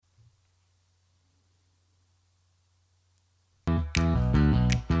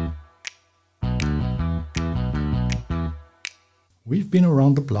We've Been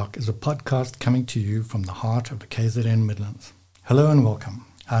Around the Block is a podcast coming to you from the heart of the KZN Midlands. Hello and welcome.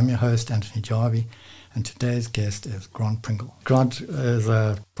 I'm your host, Anthony Jarvie, and today's guest is Grant Pringle. Grant is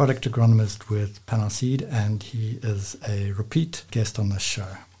a product agronomist with Pannar Seed, and he is a repeat guest on this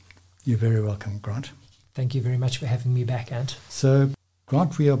show. You're very welcome, Grant. Thank you very much for having me back, Ant. So,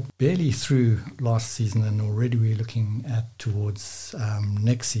 Grant, we are barely through last season and already we're looking towards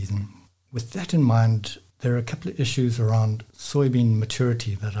next season. With that in mind, there are a couple of issues around soybean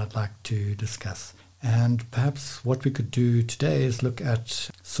maturity that I'd like to discuss. And perhaps what we could do today is look at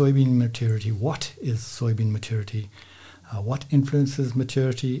soybean maturity. What is soybean maturity? What influences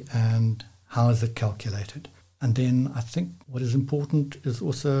maturity and how is it calculated? And then I think what is important is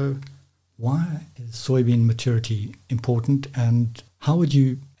also why is soybean maturity important and how would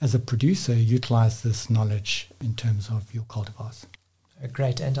you, as a producer, utilize this knowledge in terms of your cultivars?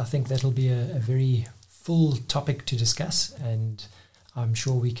 Great, and I think that'll be a very full topic to discuss, and I'm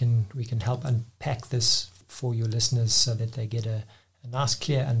sure we can help unpack this for your listeners so that they get a nice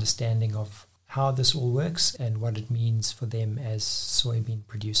clear understanding of how this all works and what it means for them as soybean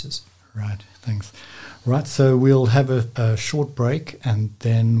producers. Right, thanks. Right, so we'll have a short break and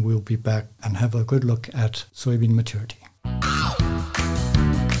then we'll be back and have a good look at soybean maturity.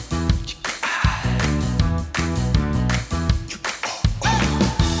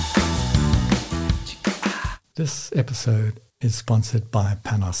 This episode is sponsored by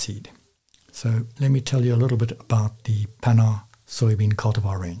Pannar Seed. So let me tell you a little bit about the Pannar soybean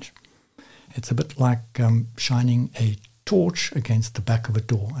cultivar range. It's a bit like shining a torch against the back of a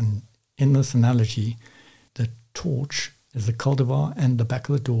door. And in this analogy, the torch is the cultivar and the back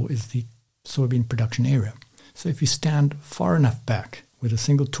of the door is the soybean production area. So if you stand far enough back, with a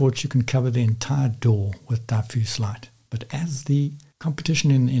single torch you can cover the entire door with diffuse light. But as the competition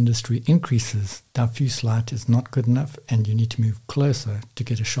in the industry increases, diffuse light is not good enough and you need to move closer to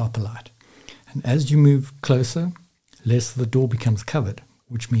get a sharper light. And as you move closer, less of the door becomes covered,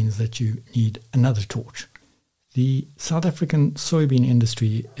 which means that you need another torch. The South African soybean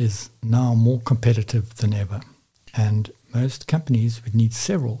industry is now more competitive than ever, and most companies would need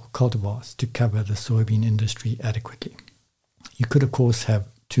several cultivars to cover the soybean industry adequately. You could, of course, have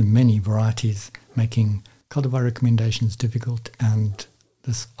too many varieties, making cultivar recommendations difficult, and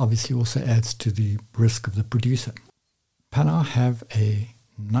this obviously also adds to the risk of the producer. Pannar have a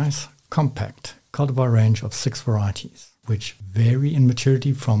nice compact cultivar range of 6 varieties, which vary in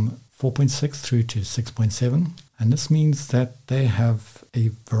maturity from 4.6 through to 6.7, and this means that they have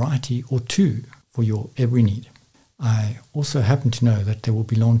a variety or 2 for your every need. I also happen to know that they will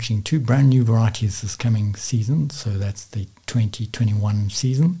be launching 2 brand new varieties this coming season, so that's the 2021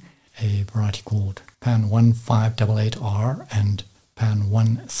 season, a variety called Pan 1588R and Pan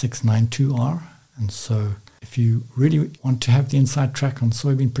 1692R. And so if you really want to have the inside track on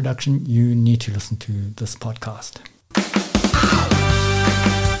soybean production, you need to listen to this podcast.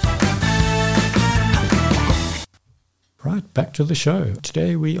 Right, back to the show.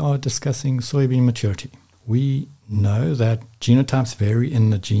 Today we are discussing soybean maturity. We know that genotypes vary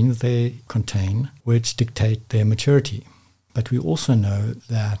in the genes they contain, which dictate their maturity. But we also know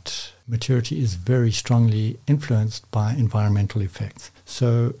that maturity is very strongly influenced by environmental effects.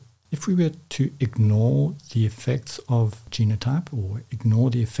 So if we were to ignore the effects of genotype or ignore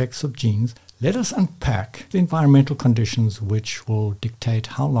the effects of genes, let us unpack the environmental conditions which will dictate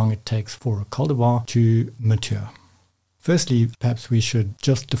how long it takes for a cultivar to mature. Firstly, perhaps we should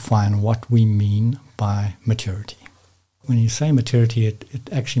just define what we mean by maturity. When you say maturity, it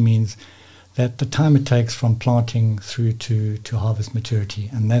actually means that the time it takes from planting through to harvest maturity,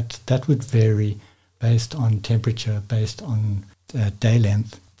 and that would vary based on temperature, based on day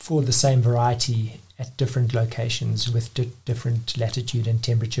length. For the same variety at different locations with different latitude and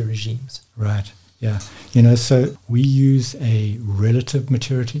temperature regimes. Right, yeah. So we use a relative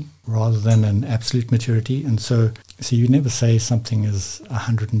maturity rather than an absolute maturity, and so you never say something is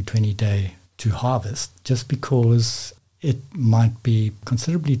 120 day to harvest just because it might be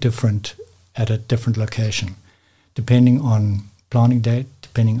considerably different at a different location, depending on planting date,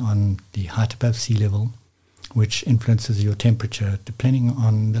 depending on the height above sea level, which influences your temperature, depending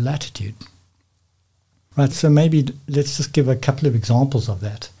on the latitude. Right, so maybe let's just give a couple of examples of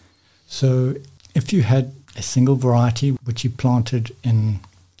that. So if you had a single variety which you planted in,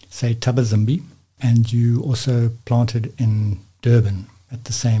 say, Thabazimbi, and you also planted in Durban at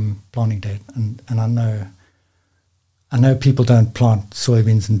the same planting date, and I know people don't plant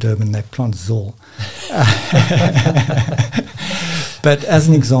soybeans in Durban, they plant Zol. But as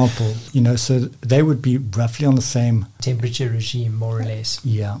an example, so they would be roughly on the same temperature regime, more or less.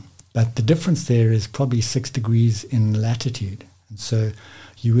 Yeah, but the difference there is probably 6 degrees in latitude. And so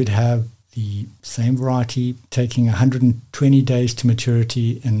you would have the same variety taking 120 days to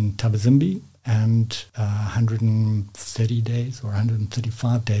maturity in Tabazimbi and 130 days or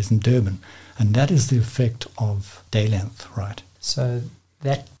 135 days in Durban. And that is the effect of day length, right? So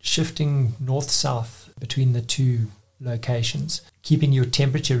that shifting north-south between the two locations, keeping your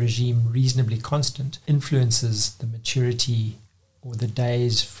temperature regime reasonably constant, influences the maturity or the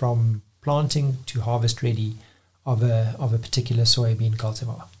days from planting to harvest ready of a particular soybean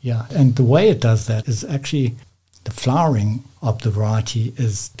cultivar. Yeah, and the way it does that is actually the flowering of the variety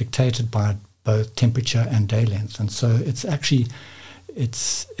is dictated by both temperature and day length. And so it's actually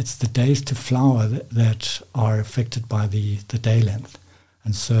it's the days to flower that are affected by the day length.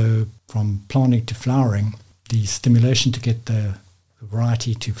 And so from planting to flowering, the stimulation to get the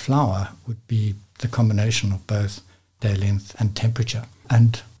variety to flower would be the combination of both day length and temperature.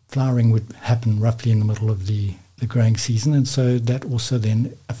 And flowering would happen roughly in the middle of the growing season, and so that also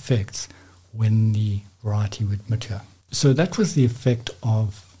then affects when the variety would mature. So that was the effect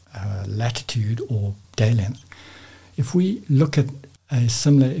of latitude or day length. If we look at a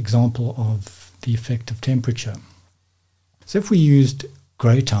similar example of the effect of temperature, so if we used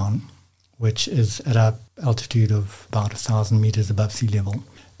Greytown, which is at an altitude of about 1,000 meters above sea level,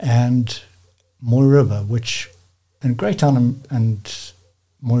 and Mooi River, and Greytown and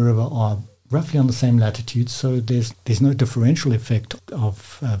Mooi River are roughly on the same latitude, so there's no differential effect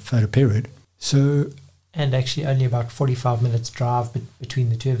of photoperiod. And actually only about 45 minutes drive between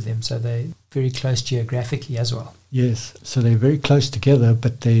the two of them, so they're very close geographically as well. Yes, so they're very close together,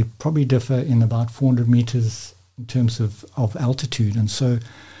 but they probably differ in about 400 meters in terms of altitude. And so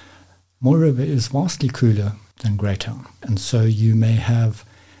Mooi River is vastly cooler than Greytown. And so you may have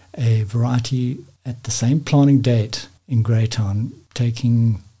a variety at the same planting date in Greytown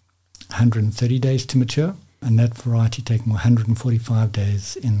taking 130 days to mature, and that variety taking 145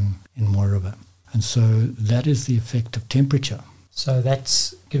 days in Mooi River. And so that is the effect of temperature. So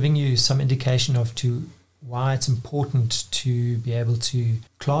that's giving you some indication of why it's important to be able to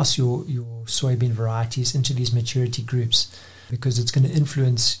class your soybean varieties into these maturity groups, because it's going to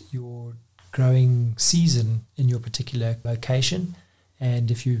influence your growing season in your particular location.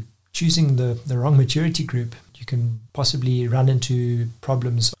 And if you're choosing the wrong maturity group, you can possibly run into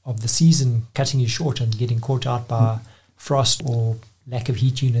problems of the season cutting you short and getting caught out by frost or lack of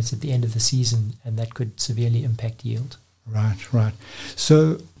heat units at the end of the season, and that could severely impact yield. Right.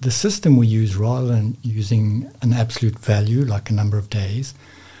 So the system we use, rather than using an absolute value like a number of days,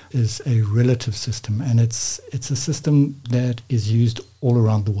 is a relative system, and it's a system that is used all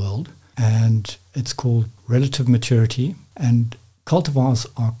around the world, and it's called relative maturity, and cultivars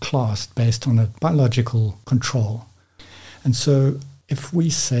are classed based on a biological control. And so if we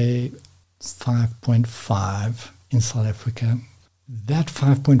say 5.5 in South Africa, that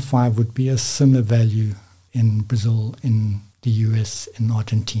 5.5 would be a similar value in Brazil, in the US, in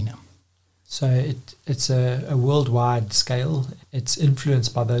Argentina. So it's a worldwide scale. It's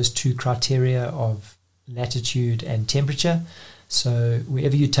influenced by those two criteria of latitude and temperature. So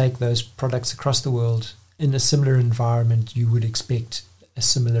wherever you take those products across the world, in a similar environment, you would expect a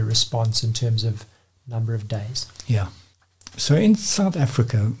similar response in terms of number of days. Yeah. So in South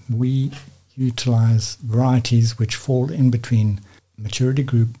Africa, we utilize varieties which fall in between maturity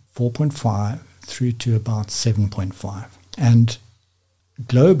group 4.5 through to about 7.5. And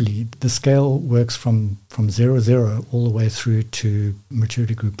globally, the scale works from 0 all the way through to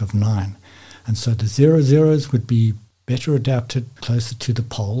maturity group of 9. And so the 0s would be better adapted closer to the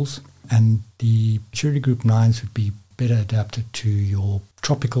poles, and the maturity group 9s would be better adapted to your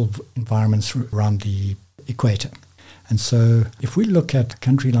tropical environments around the equator. And so if we look at a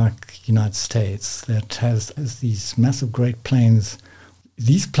country like the United States that has these massive Great Plains,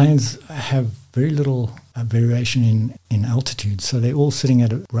 these plains have very little variation in altitude. So they're all sitting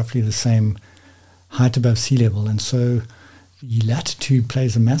at roughly the same height above sea level. And so the latitude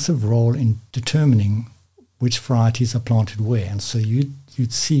plays a massive role in determining which varieties are planted where. And so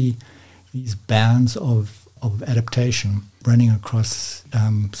you'd see these bands of adaptation running across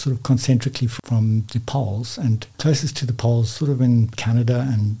sort of concentrically from the poles, and closest to the poles, sort of in Canada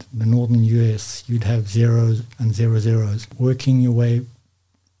and the northern US, you'd have 0s and 0s working your way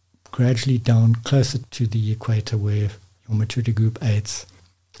gradually down closer to the equator where your maturity group 8s,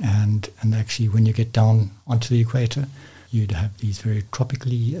 and actually when you get down onto the equator, you'd have these very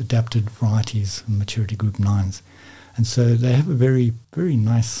tropically adapted varieties, maturity group 9s. And so they have a very, very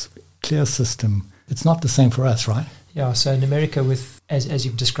nice, clear system. It's not the same for us, right? Yeah, so in America, with as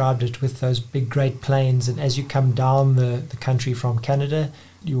you've described it, with those big Great Plains, and as you come down the country from Canada,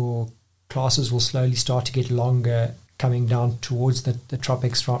 your classes will slowly start to get longer, coming down towards the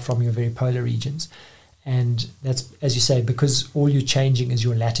tropics from your very polar regions. And that's, as you say, because all you're changing is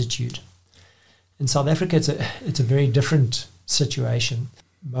your latitude. In South Africa, it's a very different situation.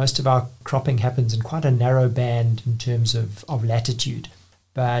 Most of our cropping happens in quite a narrow band in terms of latitude.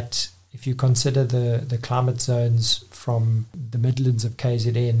 But if you consider the climate zones from the Midlands of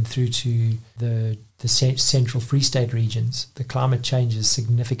KZN through to the central Free State regions, the climate changes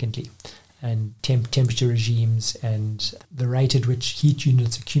significantly. And temperature regimes and the rate at which heat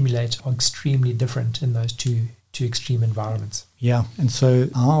units accumulate are extremely different in those two extreme environments. Yeah, and so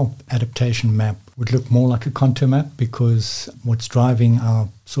our adaptation map would look more like a contour map, because what's driving our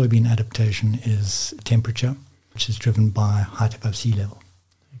soybean adaptation is temperature, which is driven by height above sea level.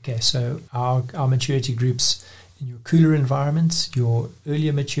 Okay, so our maturity groups in your cooler environments, your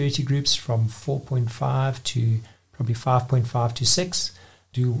earlier maturity groups from 4.5 to probably 5.5 to 6,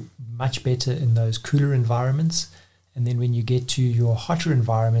 do much better in those cooler environments. And then when you get to your hotter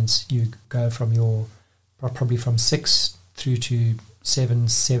environments, you go from probably from 6 through to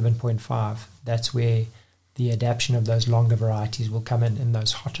 7.5. That's where the adaptation of those longer varieties will come in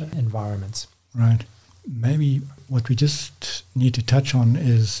those hotter environments. Right. Maybe what we just need to touch on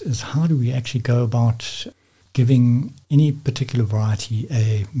is how do we actually go about giving any particular variety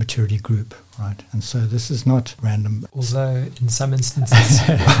a maturity group, right? And so this is not random. Although in some instances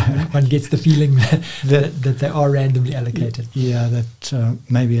one gets the feeling that they are randomly allocated. Yeah, that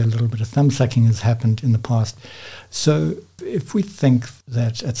maybe a little bit of thumb sucking has happened in the past. So if we think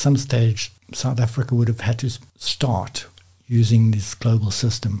that at some stage South Africa would have had to start using this global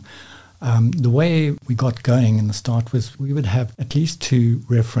system, the way we got going in the start was we would have at least 2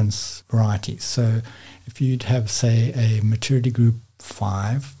 reference varieties. So if you'd have, say, a maturity group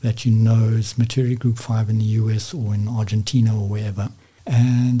 5 that you know is maturity group 5 in the US or in Argentina or wherever,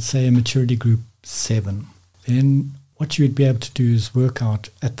 and say a maturity group 7, then what you would be able to do is work out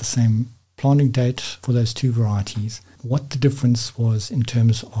at the same planting date for those 2 varieties what the difference was in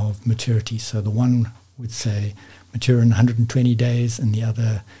terms of maturity. So the one would say mature in 120 days and the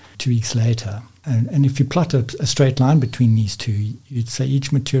other 2 weeks later. And if you plot a straight line between these two, you'd say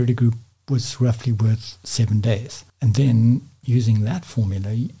each maturity group was roughly worth 7 days. And then using that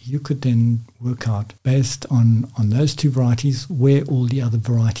formula, you could then work out, based on those 2 varieties, where all the other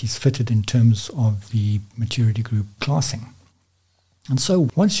varieties fitted in terms of the maturity group classing. And so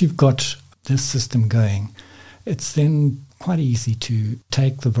once you've got this system going, it's then quite easy to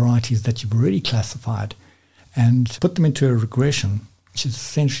take the varieties that you've already classified and put them into a regression, which is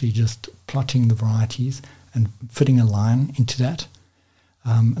essentially just plotting the varieties and fitting a line into that.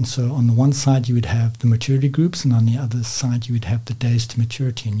 And so on the one side you would have the maturity groups, and on the other side you would have the days to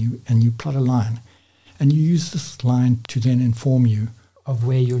maturity, and you plot a line. And you use this line to then inform you of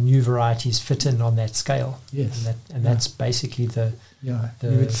where your new varieties fit in on that scale. Yes. And that's basically the you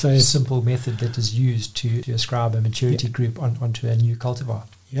would say simple method that is used to ascribe a maturity group onto a new cultivar.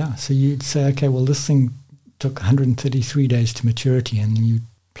 Yeah, so you'd say, okay, well, this thing took 133 days to maturity, and you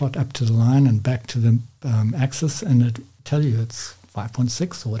plot up to the line and back to the axis, and it tell you it's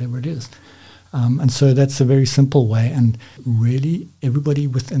 5.6 or whatever it is. And so that's a very simple way, and really everybody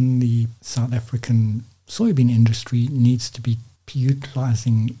within the South African soybean industry needs to be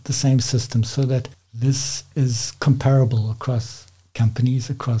utilizing the same system so that this is comparable across companies,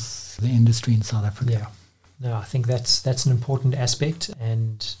 across the industry in South Africa. Yeah, no, I think that's an important aspect.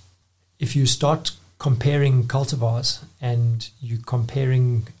 And if you start comparing cultivars, and you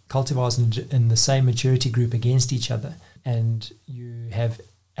comparing cultivars in the same maturity group against each other, and you have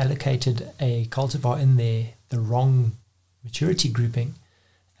allocated a cultivar in there the wrong maturity grouping,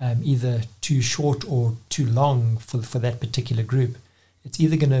 either too short or too long for that particular group, it's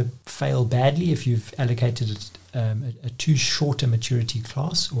either going to fail badly if you've allocated a too short a maturity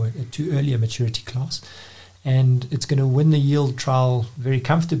class or a too early a maturity class, and it's going to win the yield trial very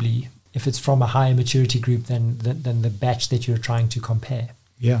comfortably if it's from a higher maturity group than the batch that you're trying to compare.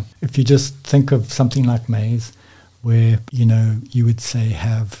 Yeah, if you just think of something like maize, where you would say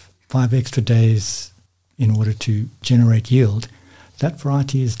have 5 extra days in order to generate yield, that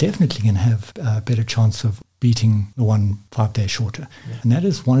variety is definitely going to have a better chance of beating the one 5 days shorter. Yeah. And that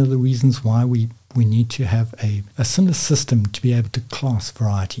is one of the reasons why we need to have a similar system to be able to class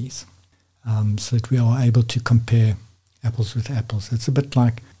varieties, so that we are able to compare apples with apples. It's a bit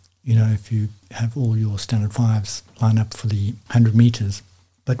like, if you have all your standard 5s line up for the 100 meters,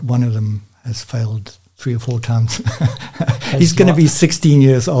 but one of them has failed 3 or 4 times. He's going to be 16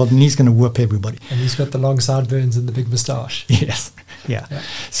 years old and he's going to whoop everybody. And he's got the long sideburns and the big moustache. Yes. Yeah.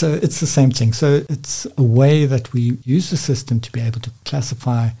 So it's the same thing. So it's a way that we use the system to be able to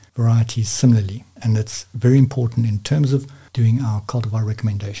classify varieties similarly. and it's very important in terms of doing our cultivar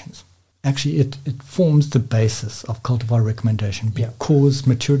recommendations. Actually, it forms the basis of cultivar recommendation because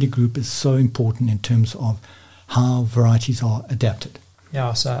maturity group is so important in terms of how varieties are adapted.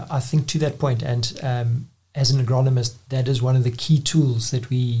 Yeah, so I think to that point, and as an agronomist, that is one of the key tools that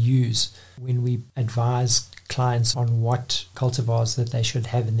we use when we advise clients on what cultivars that they should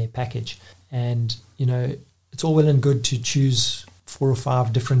have in their package. And, it's all well and good to choose 4 or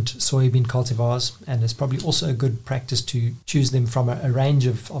 5 different soybean cultivars, and it's probably also a good practice to choose them from a range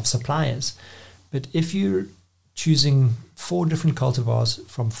of suppliers. But if you're choosing 4 different cultivars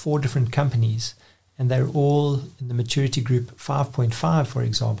from 4 different companies, and they're all in the maturity group 5.5, for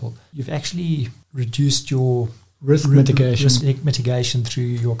example, you've actually reduced your risk mitigation through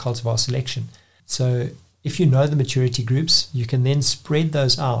your cultivar selection. So if you know the maturity groups, you can then spread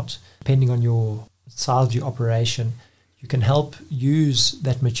those out depending on your size of your operation. You can help use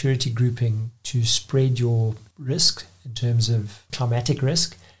that maturity grouping to spread your risk in terms of climatic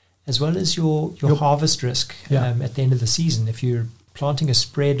risk, as well as your harvest risk at the end of the season. If you're planting a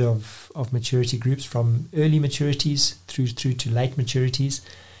spread of maturity groups from early maturities through to late maturities,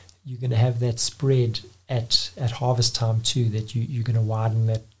 you're going to have that spread at harvest time too, that you're going to widen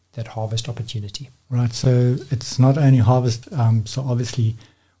that harvest opportunity. Right, so it's not only harvest, so obviously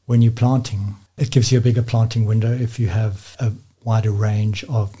when you're planting, it gives you a bigger planting window if you have a wider range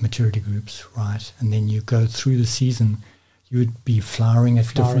of maturity groups, right? And then you go through the season, you would be flowering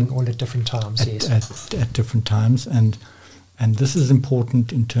at different times, at different times, and this is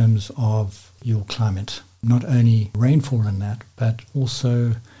important in terms of your climate, not only rainfall and that, but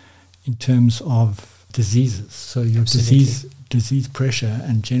also in terms of diseases. So your disease pressure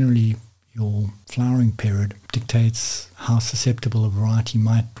and generally your flowering period dictates how susceptible a variety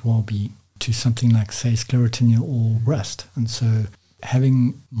might well be to something like, say, sclerotinia or rust. And so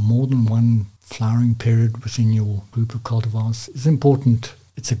having more than one flowering period within your group of cultivars is important.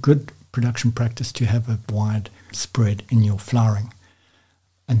 It's a good production practice to have a wide spread in your flowering.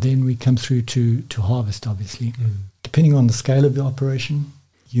 And then we come through to harvest, obviously. Depending on the scale of the operation,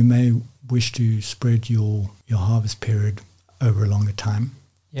 you may wish to spread your harvest period over a longer time.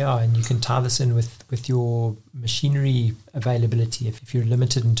 Yeah, and you can tie this in with your machinery availability. If you're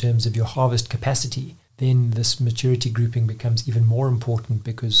limited in terms of your harvest capacity, then this maturity grouping becomes even more important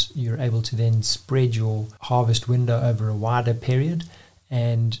because you're able to then spread your harvest window over a wider period,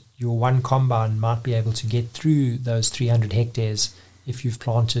 and your one combine might be able to get through those 300 hectares if you've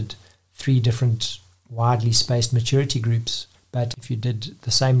planted 3 different widely spaced maturity groups. But if you did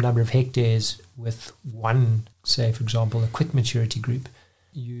the same number of hectares with one, say, for example, a quick maturity group,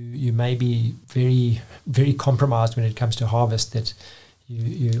 you may be very, very compromised when it comes to harvest, that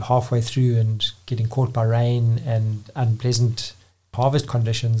you're halfway through and getting caught by rain and unpleasant harvest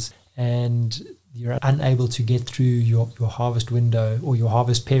conditions, and you're unable to get through your harvest window or your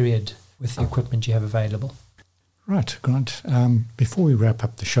harvest period with the equipment you have available. Right, Grant. Before we wrap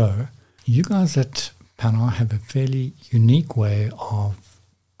up the show, you guys at Panaar have a fairly unique way of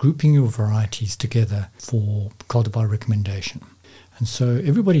grouping your varieties together for cultivar recommendation. And so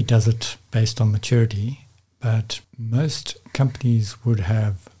everybody does it based on maturity, but most companies would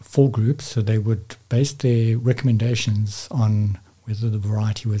have 4 groups, so they would base their recommendations on whether the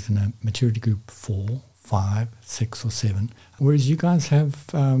variety was in a maturity group 4, 5, 6 or 7, whereas you guys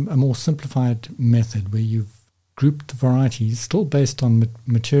have a more simplified method where you've grouped the varieties still based on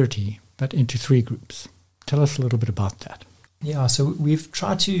maturity, but into 3 groups. Tell us a little bit about that. Yeah, so we've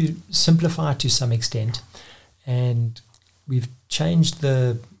tried to simplify to some extent, and we've changed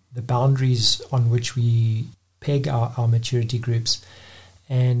the boundaries on which we peg our maturity groups,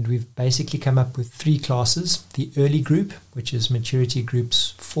 and we've basically come up with 3 classes. The early group, which is maturity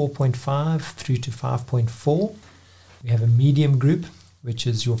groups 4.5 through to 5.4. We have a medium group, which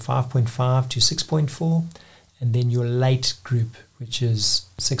is your 5.5 to 6.4, and then your late group, which is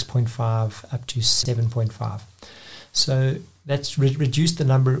 6.5 up to 7.5. So that's reduced the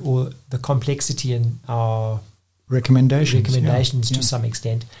number or the complexity in our recommendations to some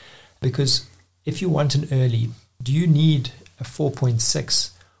extent, because if you want an early, do you need a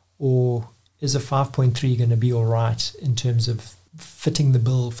 4.6 or is a 5.3 going to be all right in terms of fitting the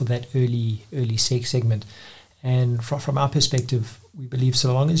bill for that early segment? And from our perspective, we believe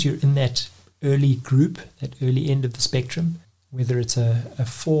so long as you're in that early group, that early end of the spectrum, whether it's a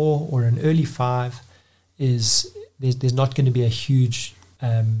 4 or an early 5, there's not going to be a huge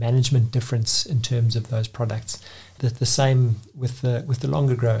management difference in terms of those products. The same with the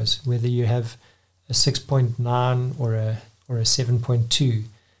longer growers, whether you have a 6.9 or a 7.2,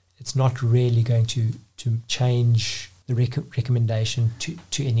 it's not really going to change the recommendation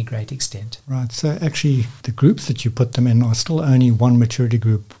to any great extent. Right. So actually, the groups that you put them in are still only one maturity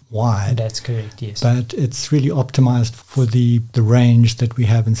group wide. That's correct, yes. But it's really optimized for the range that we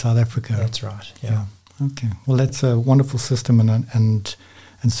have in South Africa. That's right, yeah. Okay. Well, that's a wonderful system, and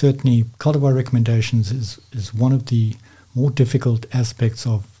certainly cultivar recommendations is one of the more difficult aspects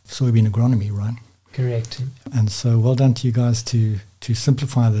of soybean agronomy, right? Correct. And so well done to you guys to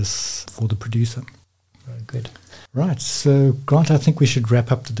simplify this for the producer. Very good. Right. So, Grant, I think we should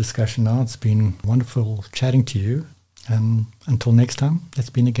wrap up the discussion now. It's been wonderful chatting to you. And until next time, it's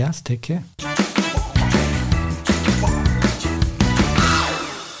been a gas. Take care.